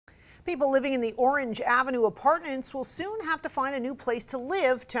People living in the Orange Avenue apartments will soon have to find a new place to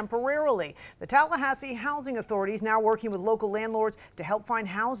live temporarily. The Tallahassee Housing Authority is now working with local landlords to help find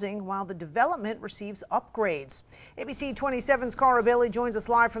housing while the development receives upgrades. ABC 27's Cara Bailey joins us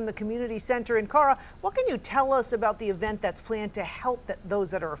live from the community center. And Cara, what can you tell us about the event that's planned to help those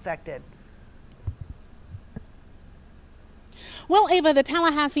that are affected? Well, Ava, the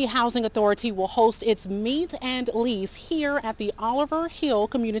Tallahassee Housing Authority will host its meet and lease here at the Oliver Hill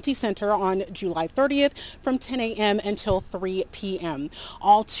Community Center on July 30th from 10 a.m. until 3 p.m.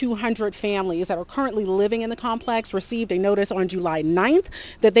 All 200 families that are currently living in the complex received a notice on July 9th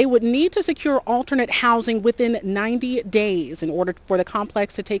that they would need to secure alternate housing within 90 days in order for the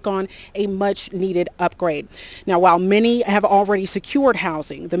complex to take on a much needed upgrade. Now, while many have already secured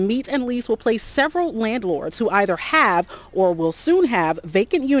housing, the meet and lease will place several landlords who either have or will soon have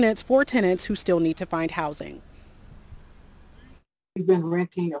vacant units for tenants who still need to find housing. We've been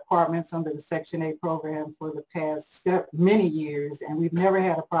renting apartments under the Section 8 program for the past many years, and we've never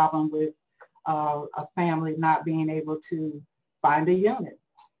had a problem with a family not being able to find a unit.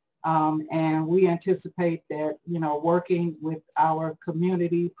 And we anticipate that, working with our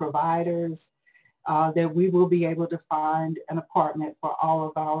community providers, that we will be able to find an apartment for all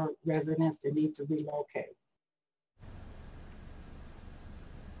of our residents that need to relocate.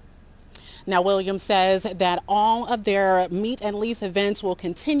 Now, Williams says that all of their meet and lease events will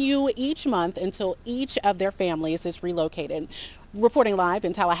continue each month until each of their families is relocated. Reporting live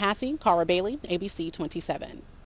in Tallahassee, Cara Bailey, ABC 27.